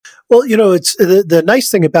Well, it's the nice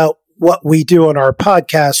thing about what we do on our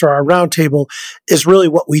podcast or our roundtable is really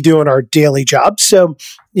what we do in our daily job. So,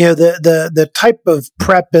 the type of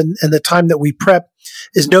prep and the time that we prep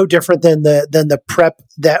is no different than the prep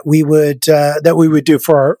that we would do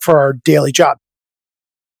for our daily job.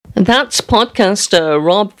 That's podcaster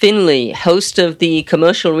Rob Finley, host of the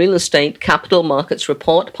Commercial Real Estate Capital Markets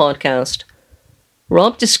Report podcast.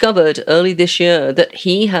 Rob discovered early this year that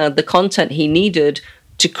he had the content he needed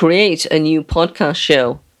to create a new podcast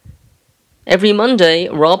show. Every Monday,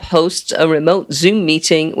 Rob hosts a remote Zoom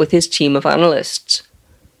meeting with his team of analysts.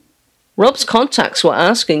 Rob's contacts were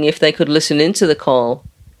asking if they could listen into the call.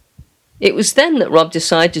 It was then that Rob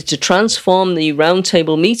decided to transform the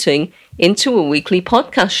roundtable meeting into a weekly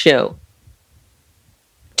podcast show.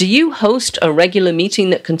 Do you host a regular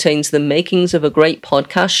meeting that contains the makings of a great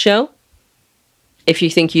podcast show? If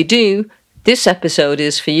you think you do, this episode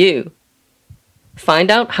is for you.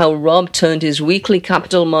 Find out how Rob turned his weekly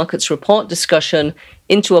capital markets report discussion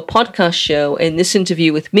into a podcast show in this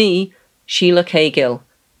interview with me, Sheila Cahill,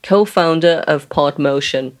 co-founder of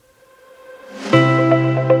PodMotion.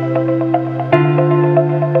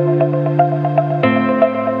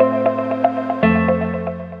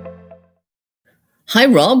 Hi,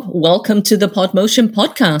 Rob. Welcome to the PodMotion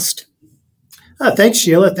podcast. Thanks,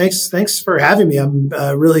 Sheila. Thanks for having me. I'm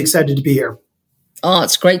really excited to be here. Oh,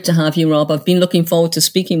 it's great to have you, Rob. I've been looking forward to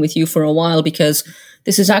speaking with you for a while because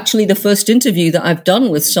this is actually the first interview that I've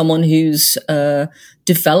done with someone who's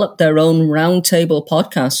developed their own roundtable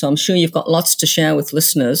podcast. So I'm sure you've got lots to share with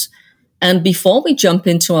listeners. And before we jump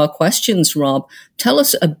into our questions, Rob, tell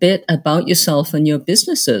us a bit about yourself and your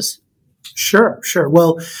businesses. Sure.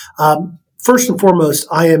 Well, first and foremost,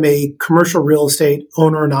 I am a commercial real estate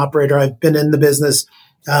owner and operator. I've been in the business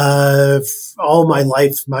all my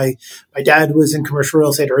life. My dad was in commercial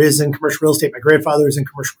real estate or is in commercial real estate. My grandfather is in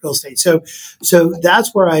commercial real estate. So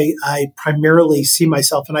that's where I primarily see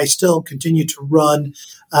myself. And I still continue to run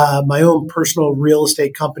my own personal real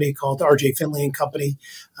estate company called RJ Finley and Company.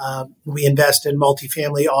 We invest in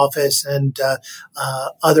multifamily office and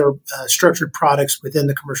other structured products within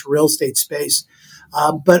the commercial real estate space.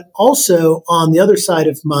 But also on the other side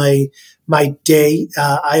of my day,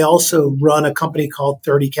 I also run a company called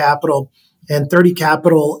 30 Capital, and 30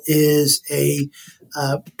 Capital is a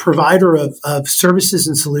provider of services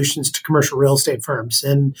and solutions to commercial real estate firms.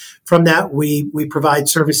 And from that, we provide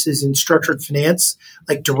services in structured finance,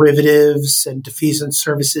 like derivatives and defeasance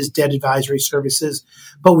services, debt advisory services.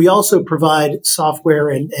 But we also provide software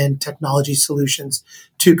and technology solutions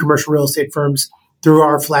to commercial real estate firms through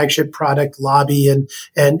our flagship product, Lobby and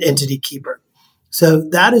Entity Keeper. So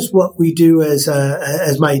that is what we do as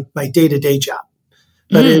my day-to-day job.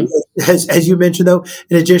 But as you mentioned, though,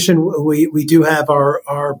 in addition, we do have our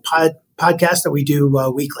podcast that we do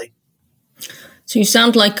weekly. So you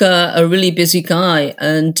sound like a really busy guy,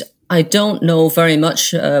 and I don't know very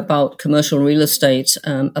much about commercial real estate,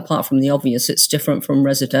 apart from the obvious. It's different from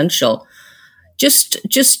residential.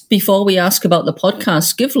 Just before we ask about the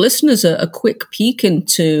podcast, give listeners a quick peek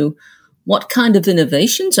into what kind of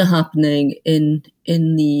innovations are happening in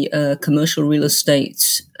the commercial real estate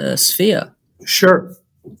sphere. Sure.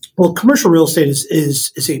 Well, commercial real estate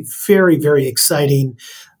is a very, very exciting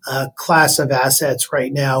class of assets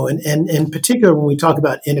right now. And in particular, when we talk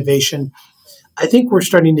about innovation, I think we're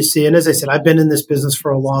starting to see, and as I said, I've been in this business for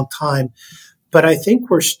a long time, but I think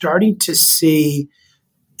we're starting to see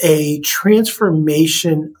a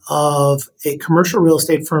transformation of a commercial real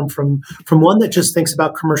estate firm from one that just thinks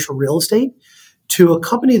about commercial real estate to a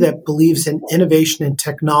company that believes in innovation and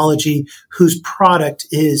technology whose product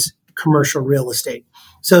is commercial real estate.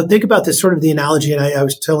 So think about this, sort of the analogy, and I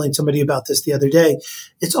was telling somebody about this the other day.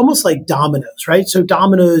 It's almost like Domino's, right? So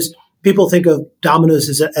Domino's, people think of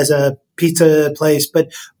Domino's as a pizza place, but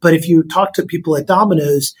if you talk to people at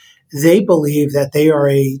Domino's, they believe that they are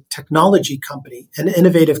a technology company, an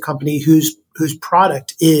innovative company whose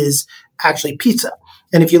product is actually pizza.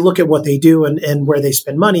 And if you look at what they do and where they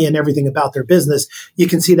spend money and everything about their business, you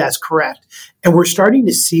can see that's correct. And we're starting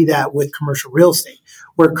to see that with commercial real estate,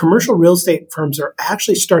 where commercial real estate firms are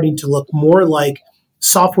actually starting to look more like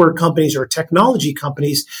software companies or technology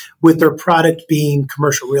companies with their product being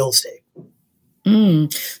commercial real estate.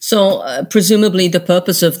 So presumably the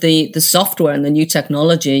purpose of the software and the new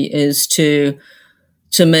technology is to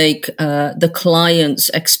make the client's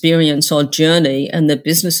experience or journey and the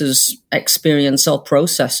business's experience or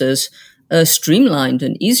processes streamlined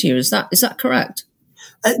and easier. Is that correct?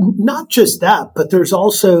 Not just that, but there's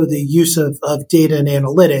also the use of data and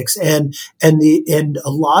analytics and a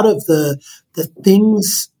lot of the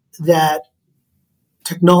things that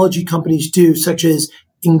technology companies do, such as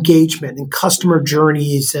engagement and customer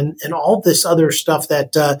journeys and all this other stuff that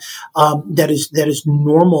is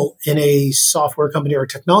normal in a software company or a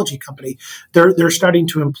technology company. They're starting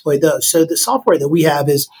to employ those. So the software that we have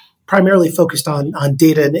is primarily focused on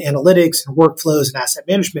data and analytics and workflows and asset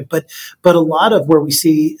management, but a lot of where we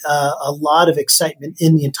see a lot of excitement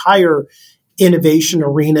in the entire innovation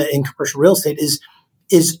arena in commercial real estate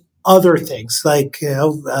is other things like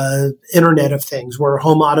Internet of Things, where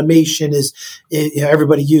home automation is.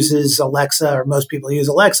 Everybody uses Alexa, or most people use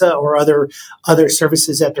Alexa, or other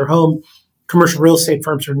services at their home. Commercial real estate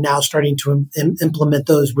firms are now starting to implement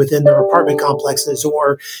those within their apartment complexes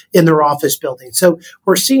or in their office buildings. So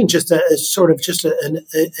we're seeing just a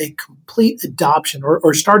complete adoption,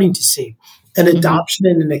 or starting to see an adoption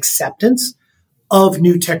and an acceptance of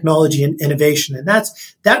new technology and innovation. And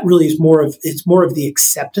that really is more of the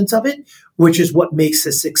acceptance of it, which is what makes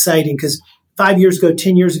this exciting. Because 5 years ago,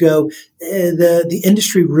 10 years ago, the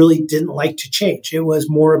industry really didn't like to change. It was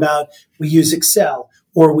more about, we use Excel,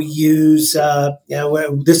 or we use,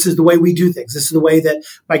 this is the way we do things. This is the way that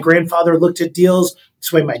my grandfather looked at deals. This is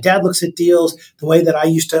the way my dad looks at deals. The way that I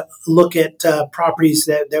used to look at properties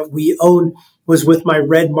that we own was with my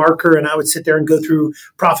red marker, and I would sit there and go through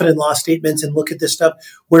profit and loss statements and look at this stuff.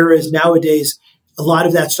 Whereas nowadays, a lot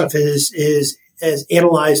of that stuff is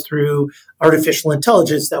analyzed through artificial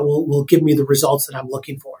intelligence that will give me the results that I'm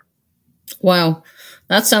looking for. Wow,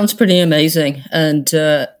 that sounds pretty amazing. And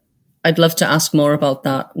I'd love to ask more about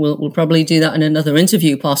that. We'll probably do that in another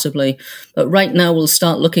interview, possibly. But right now, we'll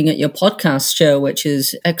start looking at your podcast show, which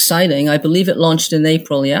is exciting. I believe it launched in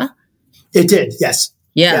April, yeah? It did, yes.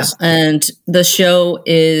 Yeah, and the show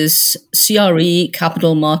is CRE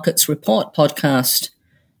Capital Markets Report podcast.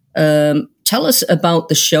 Tell us about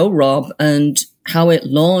the show, Rob, and how it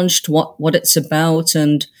launched, what it's about,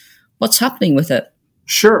 and what's happening with it.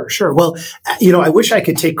 Sure. Well, I wish I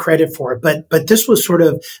could take credit for it, but this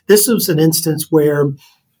was an instance where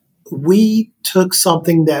we took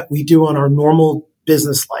something that we do on our normal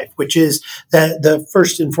business life, which is that the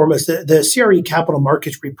first and foremost, the CRE Capital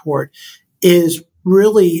Markets Report is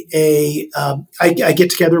really I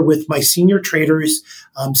get together with my senior traders.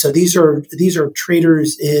 So these are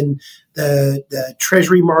traders in the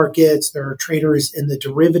treasury markets. There are traders in the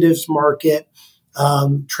derivatives market,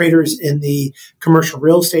 traders in the commercial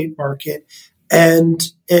real estate market. And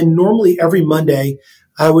normally every Monday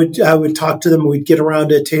I would talk to them. We'd get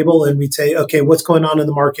around a table and we'd say, okay, what's going on in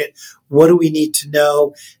the market? What do we need to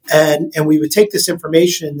know? And we would take this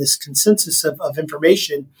information, this consensus of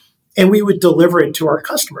information, and we would deliver it to our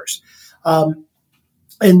customers.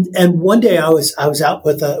 And one day I was out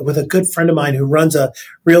with a good friend of mine who runs a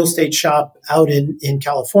real estate shop out in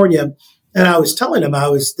California, and I was telling him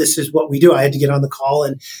this is what we do. I had to get on the call,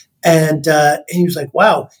 and he was like,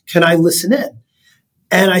 "Wow, can I listen in?"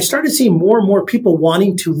 And I started seeing more and more people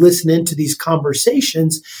wanting to listen into these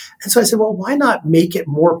conversations, and so I said, "Well, why not make it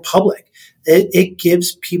more public? It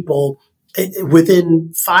gives people."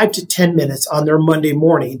 Within 5 to 10 minutes on their Monday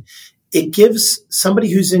morning, it gives somebody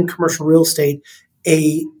who's in commercial real estate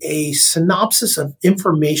a synopsis of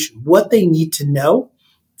information, what they need to know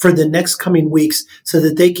for the next coming weeks so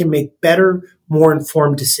that they can make better, more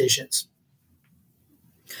informed decisions.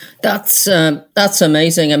 That's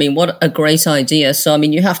amazing. I mean, what a great idea. So, I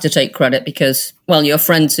mean, you have to take credit because, well, your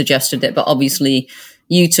friend suggested it, but obviously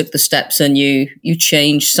you took the steps and you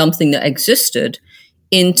changed something that existed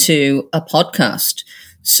into a podcast.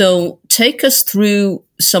 So take us through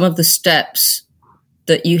some of the steps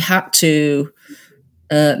that you had to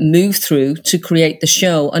move through to create the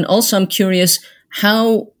show. And also I'm curious,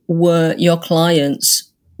 how were your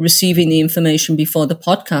clients receiving the information before the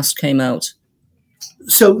podcast came out?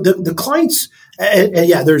 So the clients,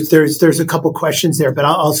 there's a couple questions there, but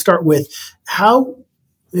I'll start with how,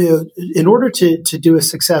 in order to do a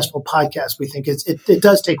successful podcast, we think it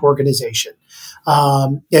does take organization.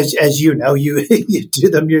 As you know, you do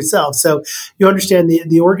them yourself. So you understand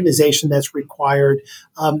the organization that's required,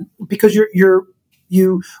 because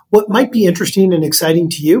what might be interesting and exciting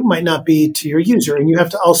to you might not be to your user. And you have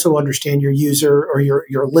to also understand your user, or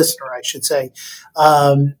your listener, I should say,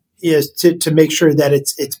 is to make sure that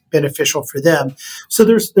it's beneficial for them. So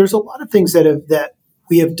there's a lot of things that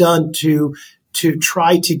we have done to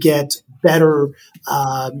try to get better,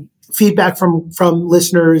 feedback from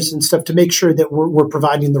listeners and stuff to make sure that we're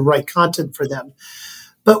providing the right content for them.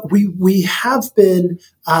 But we have been,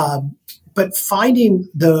 but finding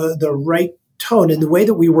the right tone, and the way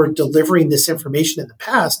that we were delivering this information in the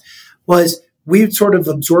past was we'd sort of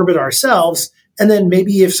absorb it ourselves. And then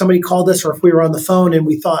maybe if somebody called us, or if we were on the phone and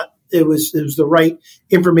we thought it was the right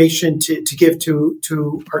information to give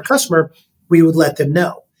to our customer, we would let them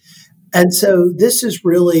know. And so this is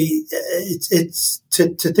really, it's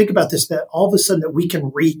to think about this, that all of a sudden that we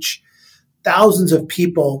can reach thousands of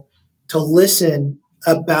people to listen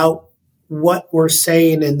about what we're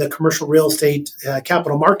saying in the commercial real estate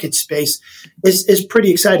capital market space is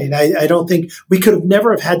pretty exciting. I don't think we could have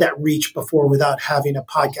never have had that reach before without having a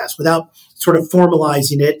podcast, without sort of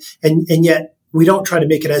formalizing it. And yet we don't try to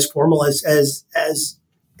make it as formal as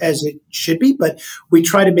it should be, but we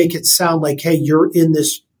try to make it sound like, hey, you're in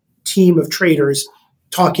this team of traders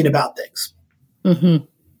talking about things. Mm-hmm.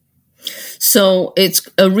 So it's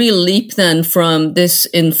a real leap then from this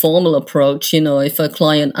informal approach. If a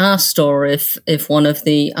client asked or if one of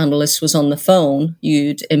the analysts was on the phone,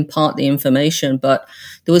 you'd impart the information, but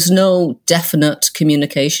there was no definite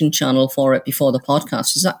communication channel for it before the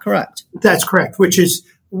podcast. Is that correct? That's correct, which is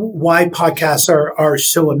why podcasts are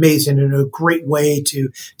so amazing and a great way to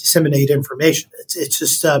disseminate information. It's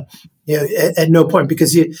just, at no point,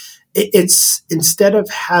 because it's instead of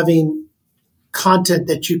having content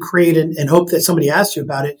that you create and hope that somebody asks you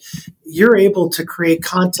about it, you're able to create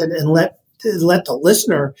content and let the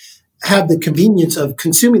listener have the convenience of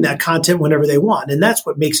consuming that content whenever they want. And that's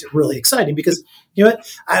what makes it really exciting, because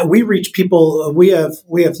we reach people. We have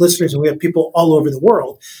listeners and we have people all over the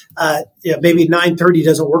world. Maybe 9:30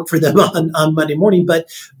 doesn't work for them on Monday morning, but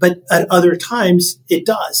at other times it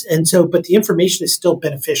does. And so, but the information is still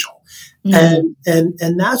beneficial. Mm-hmm.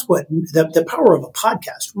 And that's what the power of a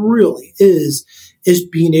podcast really is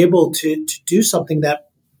being able to do something that,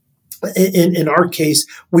 in our case,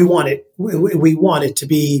 we want it to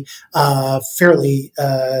be fairly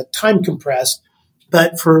time compressed,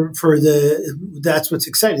 but that's what's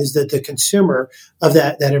exciting, is that the consumer of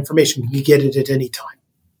that information can get it at any time.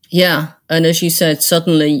 Yeah, and as you said,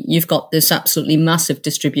 suddenly you've got this absolutely massive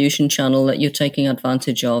distribution channel that you're taking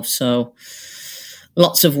advantage of. So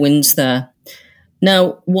lots of wins there.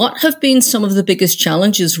 Now, what have been some of the biggest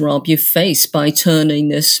challenges, Rob, you've faced by turning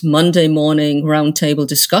this Monday morning roundtable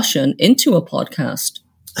discussion into a podcast?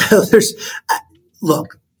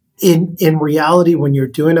 Look, in reality, when you're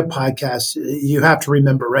doing a podcast, you have to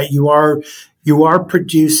remember, right? You are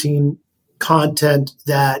producing content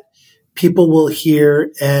that people will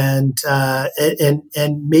hear, and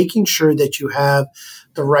making sure that you have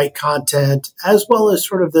the right content as well as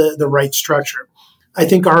sort of the right structure. I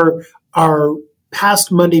think our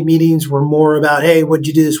past Monday meetings were more about, hey, what'd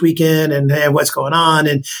you do this weekend, and hey, what's going on,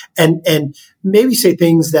 and maybe say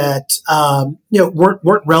things that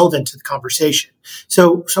weren't relevant to the conversation.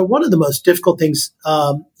 So one of the most difficult things,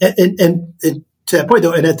 and to that point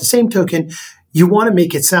though, and at the same token, you want to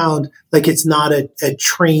make it sound like it's not a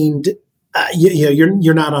trained,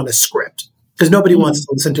 you're not on a script, because nobody wants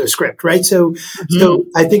to listen to a script, right? So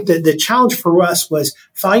I think that the challenge for us was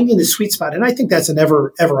finding the sweet spot, and I think that's an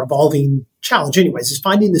ever evolving challenge, anyways, is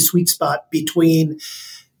finding the sweet spot between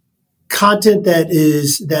content that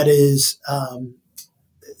is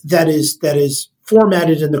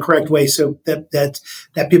formatted in the correct way, so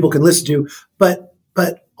that people can listen to, but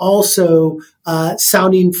also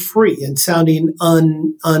sounding free and sounding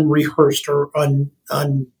unrehearsed or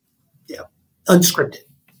unscripted.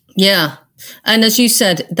 Yeah. And as you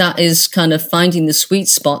said, that is kind of finding the sweet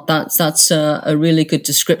spot. That's a really good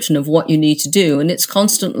description of what you need to do. And it's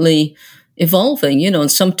constantly evolving,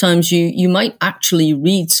 and sometimes you might actually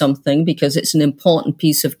read something because it's an important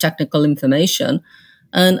piece of technical information.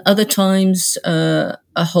 And other times a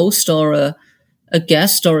host or a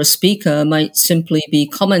guest or a speaker might simply be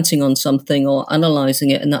commenting on something or analyzing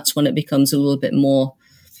it. And that's when it becomes a little bit more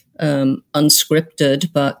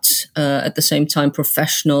unscripted, but at the same time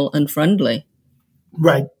professional and friendly.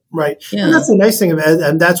 Right. Yeah. And that's the nice thing about it,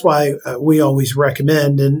 and that's why we always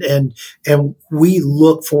recommend and we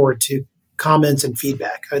look forward to comments and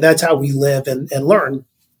feedback. That's how we live and learn.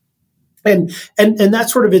 And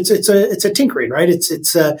that's sort of it's a tinkering, right?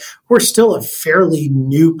 It's we're still a fairly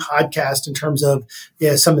new podcast in terms of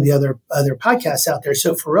some of the other podcasts out there.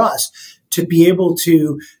 So for us to be able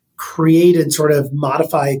to create and sort of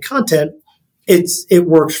modify content, it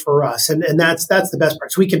works for us, and that's the best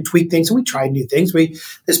part. So we can tweak things, and we try new things.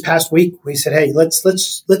 This past week we said, hey, let's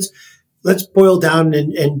boil down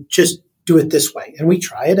and just do it this way, and we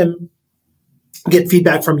try it and get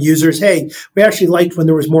feedback from users. Hey, we actually liked when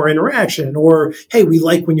there was more interaction, or hey, we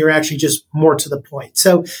like when you're actually just more to the point.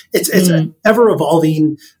 So it's an ever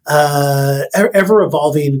evolving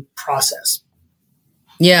process.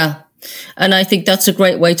 Yeah. And I think that's a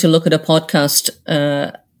great way to look at a podcast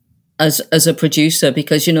as a producer,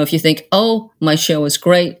 because, if you think, oh, my show is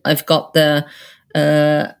great, I've got there,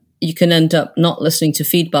 you can end up not listening to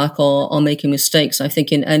feedback or making mistakes. I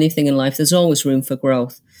think in anything in life, there's always room for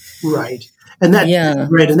growth. Right. And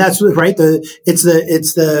right. And that's right. It's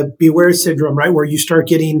the beware syndrome, right? Where you start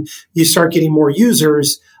getting more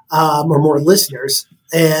users, or more listeners.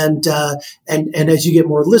 And as you get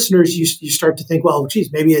more listeners, you start to think, well,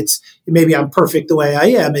 geez, maybe I'm perfect the way I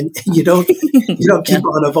am. And you don't keep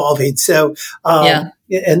on evolving. So, and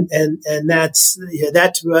that's,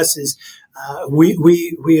 that to us is,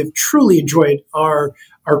 we have truly enjoyed our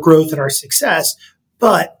growth and our success,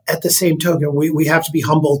 but at the same token, we have to be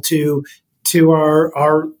humble to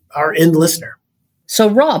our end listener. So,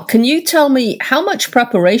 Rob, can you tell me how much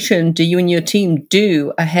preparation do you and your team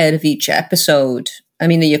do ahead of each episode? I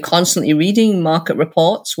mean, are you constantly reading market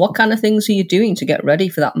reports? What kind of things are you doing to get ready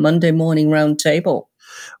for that Monday morning roundtable?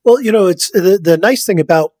 Well, it's the nice thing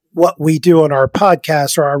about what we do on our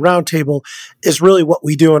podcast or our roundtable is really what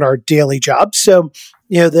we do in our daily job. So,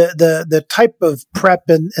 the type of prep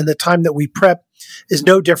and the time that we prep is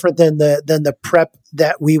no different than the prep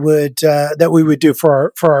that we would do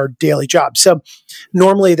for our daily job. So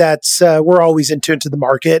normally that's we're always in tune to the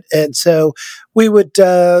market, and so we would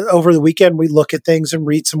over the weekend we look at things and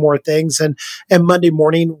read some more things, and Monday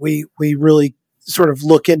morning we really sort of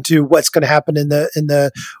look into what's going to happen in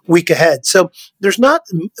the week ahead. So there's not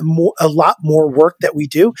a lot more work that we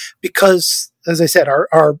do because, as I said,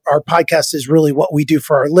 our podcast is really what we do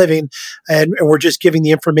for our living, and we're just giving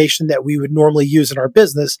the information that we would normally use in our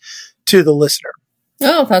business to the listener.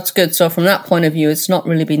 Oh, that's good. So from that point of view, it's not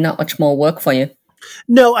really been that much more work for you.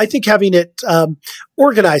 No, I think having it,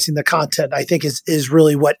 organizing the content, I think is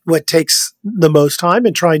really what takes the most time,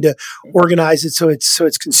 and trying to organize it so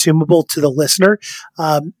it's consumable to the listener,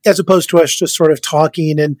 as opposed to us just sort of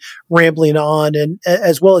talking and rambling on, and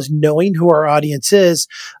as well as knowing who our audience is,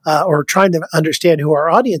 or trying to understand who our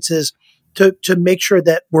audience is to make sure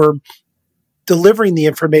that we're delivering the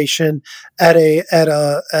information at a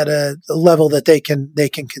level that they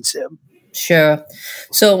can consume. Sure.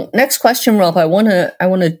 So next question, Rob, I want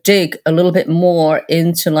to dig a little bit more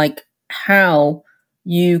into like how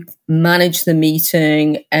you manage the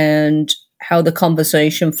meeting and how the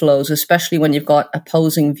conversation flows, especially when you've got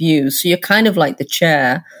opposing views. So you're kind of like the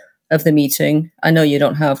chair of the meeting. I know you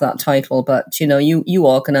don't have that title, but you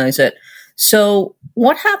organize it. So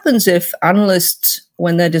what happens if analysts,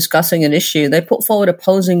 when they're discussing an issue, they put forward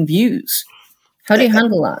opposing views? How do you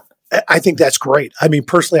handle that? I think that's great. I mean,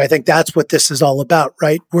 personally, I think that's what this is all about,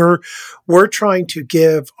 right? We're trying to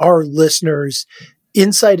give our listeners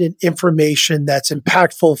insight and information that's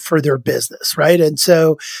impactful for their business, right? And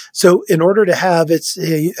so in order to have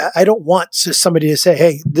I don't want somebody to say,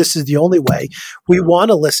 "Hey, this is the only way." We want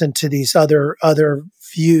to listen to these other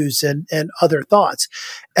views and other thoughts,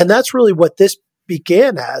 and that's really what this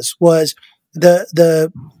began as. Was the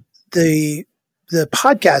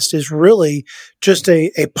podcast is really just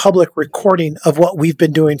a public recording of what we've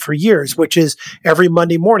been doing for years, which is every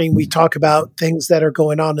Monday morning we talk about things that are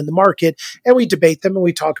going on in the market, and we debate them, and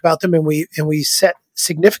we talk about them, and we set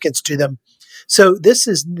significance to them. So this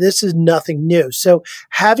is nothing new. So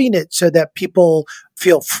having it so that people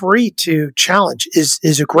feel free to challenge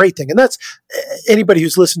is a great thing. And that's anybody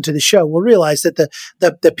who's listened to the show will realize that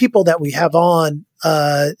the people that we have on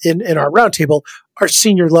in our roundtable are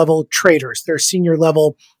senior level traders. They're senior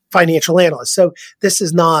level financial analysts. So this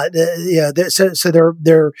is not, so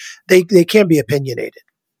they can be opinionated.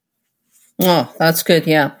 Oh, that's good.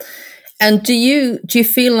 Yeah. And do you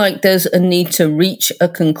feel like there's a need to reach a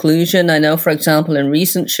conclusion? I know, for example, in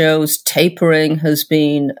recent shows, tapering has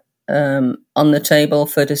been on the table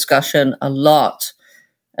for discussion a lot,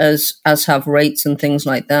 as have rates and things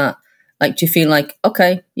like that. Like, do you feel like,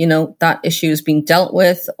 okay, that issue has been dealt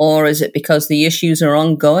with, or is it because the issues are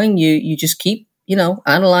ongoing, you just keep,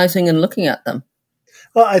 analyzing and looking at them?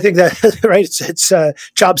 Well, I think that, right, it's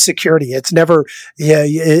job security. It's never,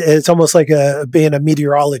 it's almost like being a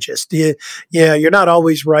meteorologist. You're not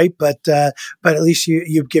always right, but at least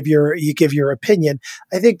you give your opinion.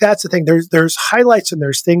 I think that's the thing. There's highlights and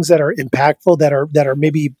there's things that are impactful that are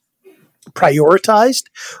maybe prioritized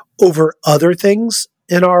over other things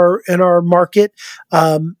in our market.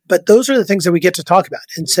 But those are the things that we get to talk about.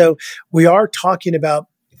 And so we are talking about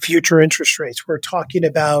future interest rates. We're talking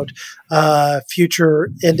about future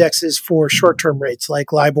indexes for short-term rates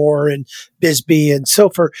like LIBOR and BSBY and so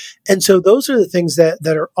forth. And so those are the things that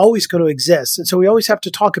are always going to exist. And so we always have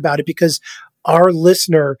to talk about it because our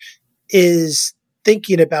listener is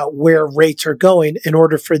thinking about where rates are going in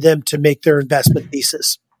order for them to make their investment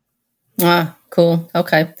thesis. Ah, cool.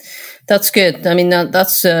 Okay. That's good. I mean,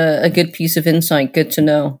 that's a good piece of insight. Good to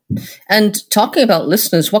know. And talking about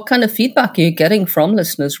listeners, what kind of feedback are you getting from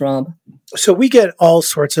listeners, Rob? So we get all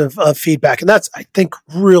sorts of feedback, and that's, I think,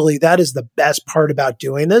 really that is the best part about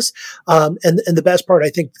doing this. And the best part, I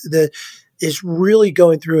think, is really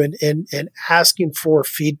going through and asking for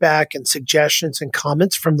feedback and suggestions and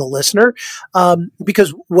comments from the listener.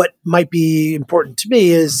 Because what might be important to me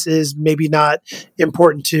is maybe not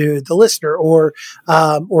important to the listener, or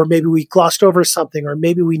maybe we glossed over something, or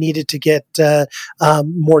maybe we needed to get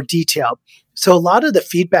more detail. So a lot of the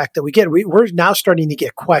feedback that we get, we're now starting to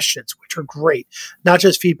get questions, which are great. Not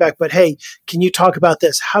just feedback, but hey, can you talk about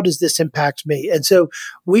this? How does this impact me? And so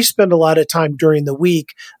we spend a lot of time during the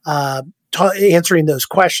week answering those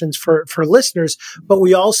questions for listeners, but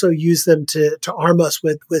we also use them to arm us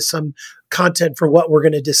with some content for what we're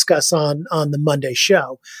going to discuss on the Monday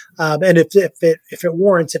show. And if it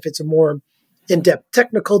warrants, if it's a more in-depth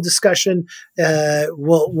technical discussion,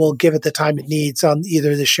 we'll give it the time it needs on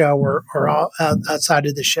either the show or outside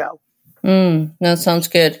of the show. That sounds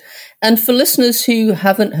good. And for listeners who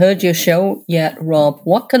haven't heard your show yet, Rob,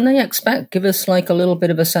 what can they expect? Give us like a little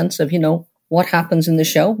bit of a sense of, what happens in the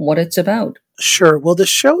show, what it's about. Sure. Well, the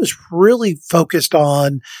show is really focused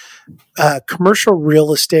on commercial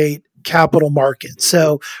real estate capital markets.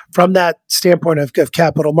 So from that standpoint of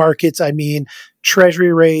capital markets, I mean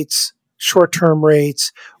treasury rates, short-term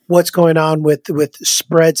rates, what's going on with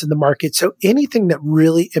spreads in the market. So anything that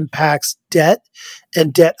really impacts debt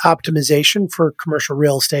and debt optimization for commercial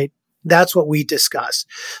real estate, that's what we discuss.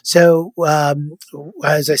 So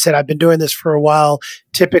as I said, I've been doing this for a while,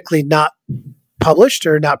 typically not published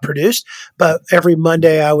or not produced, but every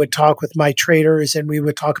Monday I would talk with my traders and we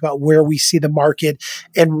would talk about where we see the market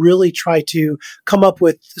and really try to come up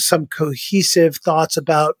with some cohesive thoughts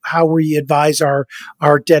about how we advise our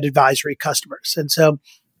debt advisory customers. And so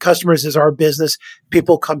customers is our business.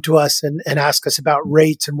 People come to us and ask us about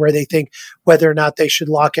rates and where they think whether or not they should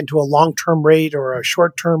lock into a long-term rate or a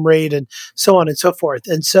short-term rate and so on and so forth.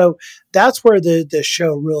 And so that's where the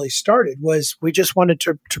show really started, was we just wanted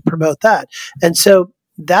to promote that. And so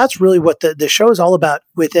that's really what the show is all about,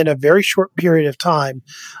 within a very short period of time,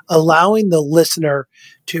 allowing the listener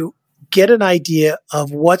to get an idea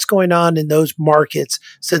of what's going on in those markets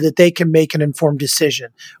so that they can make an informed decision,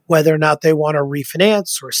 whether or not they want to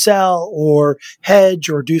refinance or sell or hedge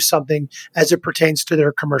or do something as it pertains to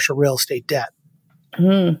their commercial real estate debt.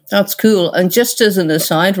 That's cool. And just as an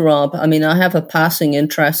aside, Rob, I mean, I have a passing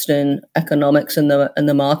interest in economics in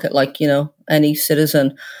the market, like, any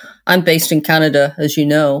citizen. I'm based in Canada, as you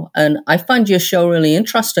know, and I find your show really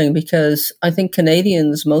interesting because I think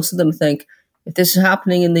Canadians, most of them think, if this is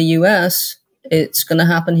happening in the US, it's going to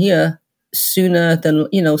happen here sooner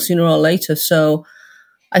or later. So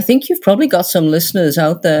I think you've probably got some listeners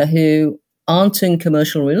out there who aren't in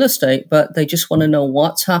commercial real estate, but they just want to know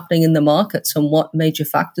what's happening in the markets and what major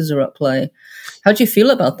factors are at play. How do you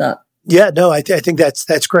feel about that? Yeah, no, I think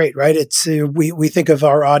that's great, right? It's we think of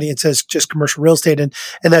our audience as just commercial real estate, and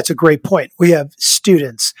that's a great point. We have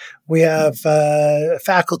students, we have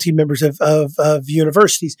faculty members of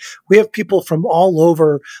universities, we have people from all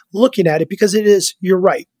over looking at it, because it is, you're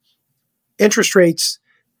right, interest rates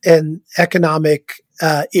and economic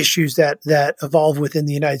issues that evolve within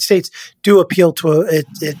the United States do appeal to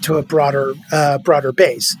a broader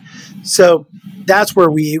base. So that's where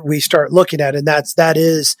we start looking at, and that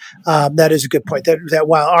is a good point. That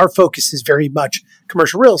while our focus is very much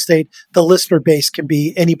commercial real estate, the listener base can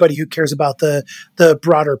be anybody who cares about the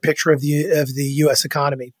broader picture of the U.S.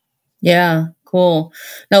 economy. Yeah, cool.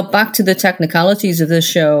 Now back to the technicalities of this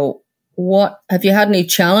show. What have you had any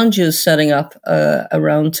challenges setting up a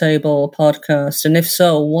roundtable podcast? And if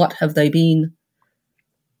so, what have they been?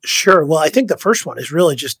 Sure. Well, I think the first one is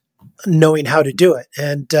really just knowing how to do it.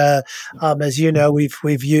 And as you know,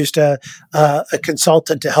 we've used a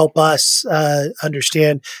consultant to help us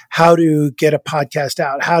understand how to get a podcast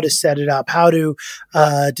out, how to set it up, how to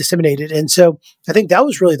disseminate it. And so I think that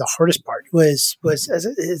was really the hardest part. Was as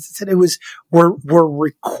I said, it was we're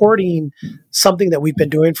recording something that we've been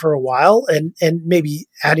doing for a while, and maybe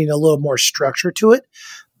adding a little more structure to it.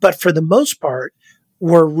 But for the most part,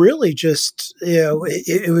 we're really just,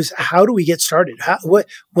 it was, how do we get started? What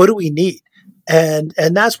do we need? And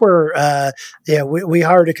that's where, we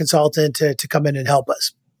hired a consultant to come in and help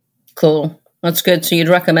us. Cool. That's good. So you'd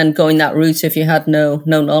recommend going that route if you had no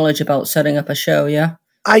knowledge about setting up a show, yeah?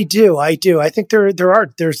 I do. I think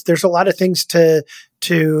there's a lot of things to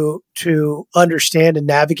understand and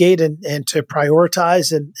navigate and to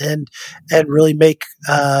prioritize and really make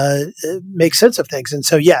sense of things. And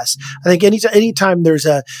so, yes, I think anytime there's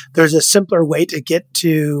a simpler way to get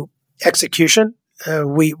to execution,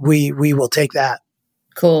 we will take that.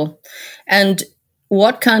 Cool. And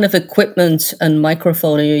what kind of equipment and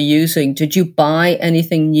microphone are you using? Did you buy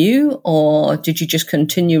anything new, or did you just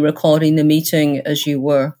continue recording the meeting as you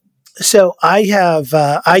were? So I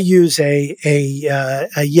use a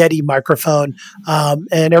Yeti microphone,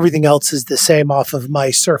 and everything else is the same off of my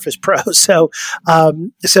Surface Pro. So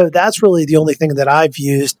that's really the only thing that I've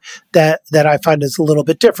used that I find is a little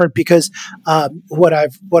bit different, because what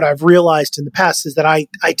I've realized in the past is that I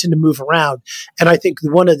tend to move around, and I think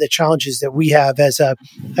one of the challenges that we have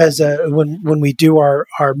when we do our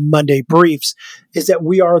Monday briefs is that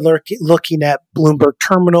we are looking at Bloomberg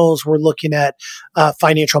terminals, we're looking at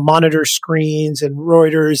financial monitor screens and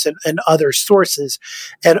Reuters and other sources.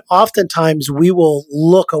 And oftentimes we will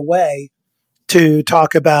look away to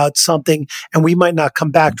talk about something, and we might not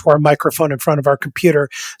come back to our microphone in front of our computer.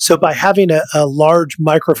 So by having a large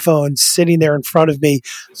microphone sitting there in front of me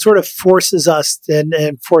sort of forces us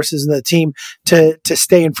and forces the team to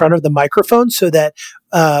stay in front of the microphone so that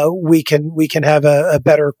we can have a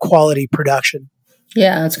better quality production.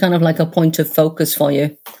 Yeah, it's kind of like a point of focus for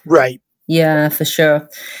you. Right. Yeah, for sure.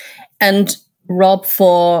 And Rob,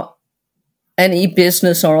 for any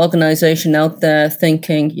business or organization out there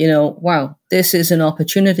thinking, wow, this is an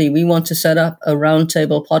opportunity, we want to set up a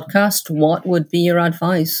roundtable podcast, what would be your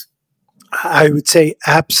advice? I would say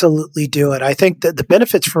absolutely do it. I think that the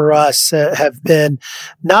benefits for us have been,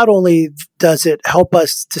 not only does it help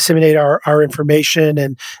us disseminate our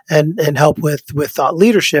information and help with thought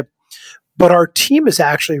leadership, but our team has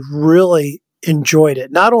actually really enjoyed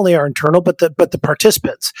it. Not only our internal, but the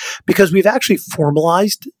participants, because we've actually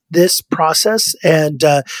formalized this process and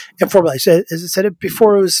formalized. As I said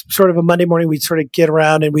before, it was sort of a Monday morning. We'd sort of get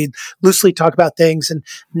around and we'd loosely talk about things, and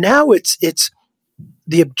now it's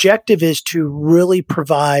the objective is to really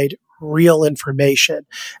provide real information.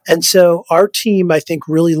 And so our team, I think,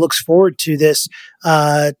 really looks forward to this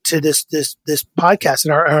podcast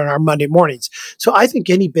and our Monday mornings. So I think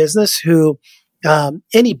any business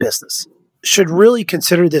should really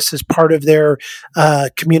consider this as part of their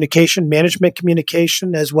management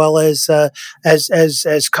communication, as well as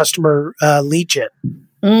customer lead gen.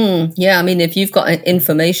 Yeah, I mean, if you've got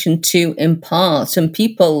information to impart, and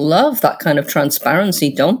people love that kind of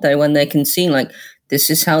transparency, don't they? When they can see, like, this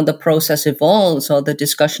is how the process evolves or the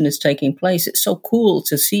discussion is taking place. It's so cool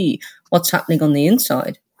to see what's happening on the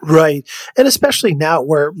inside. Right, and especially now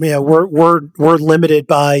where we're limited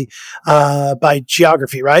by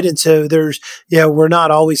geography, right? And so there's we're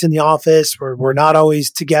not always in the office, we're not always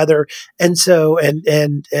together, and so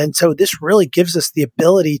so this really gives us the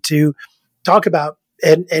ability to talk about.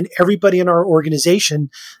 And everybody in our organization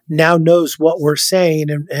now knows what we're saying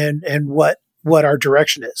and what our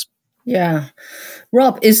direction is. Yeah.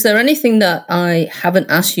 Rob, is there anything that I haven't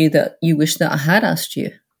asked you that you wish that I had asked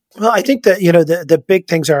you? Well, I think that, the big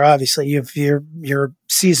things are obviously you're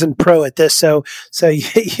seasoned pro at this. So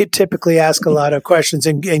you typically ask a lot of questions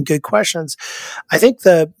and good questions. I think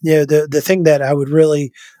the thing that I would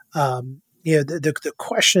really, the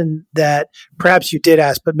question that perhaps you did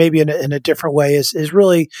ask, but maybe in a different way is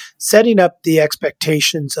really setting up the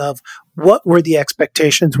expectations of what were the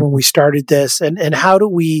expectations when we started this, and how do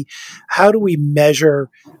we measure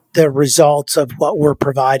the results of what we're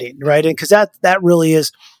providing, right? And because that really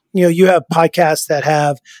is, you have podcasts that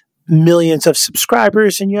have millions of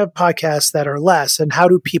subscribers and you have podcasts that are less, and how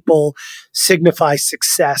do people signify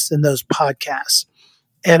success in those podcasts?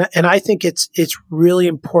 And I think it's really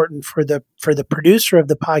important for the producer of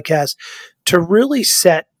the podcast to really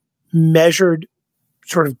set measured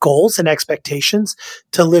sort of goals and expectations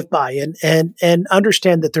to live by, and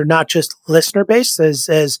understand that they're not just listener based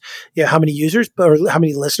as how many users or how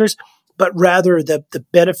many listeners, but rather the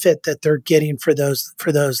benefit that they're getting for those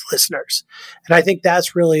listeners. And I think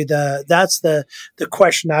that's really the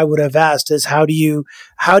question I would have asked is how do you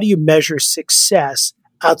measure success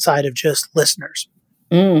outside of just listeners?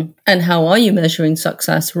 And how are you measuring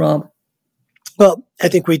success, Rob? Well, I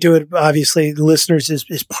think we do it. Obviously, the listeners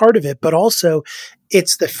is part of it, but also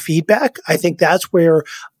it's the feedback. I think that's where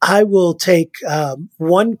I will take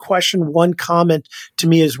one question, one comment to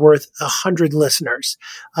me is worth 100 listeners,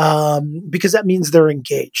 because that means they're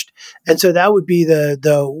engaged. And so that would be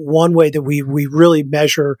the one way that we really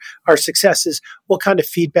measure our success is what kind of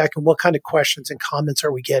feedback and what kind of questions and comments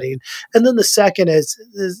are we getting. And then the second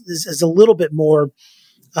is a little bit more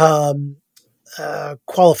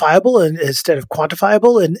qualifiable and instead of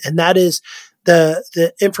quantifiable, and that is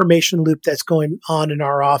the information loop that's going on in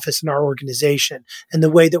our office and our organization, and the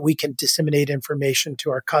way that we can disseminate information to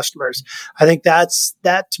our customers. I think that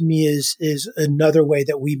to me is another way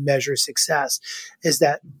that we measure success, is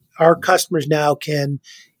that our customers now can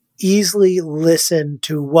easily listen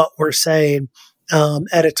to what we're saying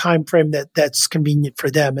at a time frame that's convenient for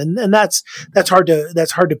them. And that's hard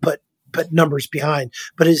to put numbers behind,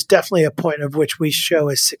 but it's definitely a point of which we show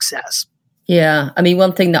as success. Yeah. I mean,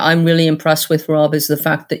 one thing that I'm really impressed with, Rob, is the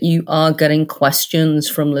fact that you are getting questions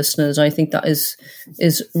from listeners. I think that is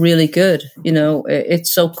really good.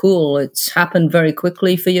 It's so cool. It's happened very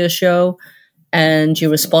quickly for your show, and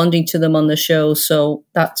you're responding to them on the show. So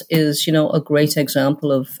that is, a great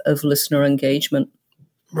example of listener engagement.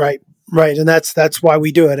 Right. And that's why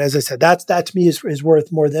we do it. As I said, that to me is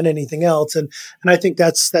worth more than anything else. And I think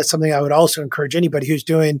that's something I would also encourage anybody who's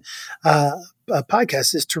doing a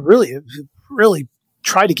podcast is to really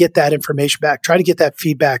try to get that information back, try to get that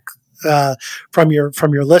feedback from your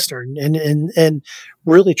listener, and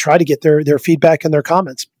really try to get their feedback and their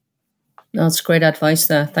comments. That's great advice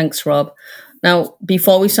there. Thanks, Rob. Now,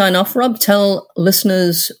 before we sign off, Rob, tell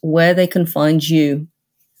listeners where they can find you.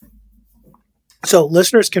 So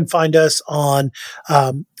listeners can find us on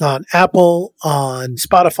Apple, on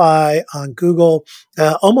Spotify, on Google,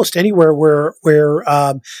 almost anywhere where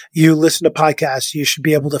you listen to podcasts. You should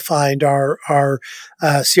be able to find our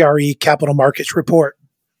CRE Capital Markets Report.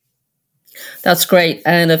 That's great.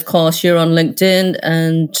 And of course, you're on LinkedIn,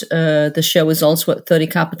 and the show is also at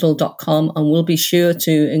 30capital.com, and we'll be sure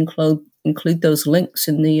to include those links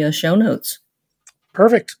in the show notes.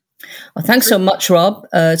 Perfect. Well, thanks so much, Rob.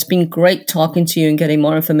 It's been great talking to you and getting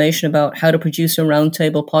more information about how to produce a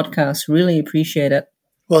roundtable podcast. Really appreciate it.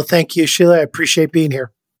 Well, thank you, Sheila. I appreciate being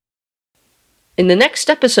here. In the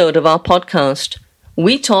next episode of our podcast,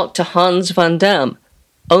 we talk to Hans van Dam,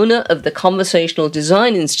 owner of the Conversational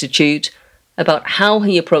Design Institute, about how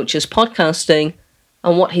he approaches podcasting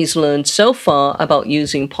and what he's learned so far about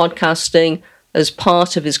using podcasting as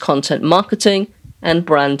part of his content marketing and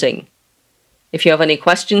branding. If you have any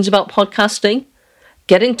questions about podcasting,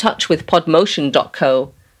 get in touch with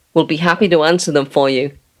podmotion.co. We'll be happy to answer them for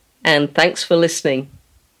you. And thanks for listening.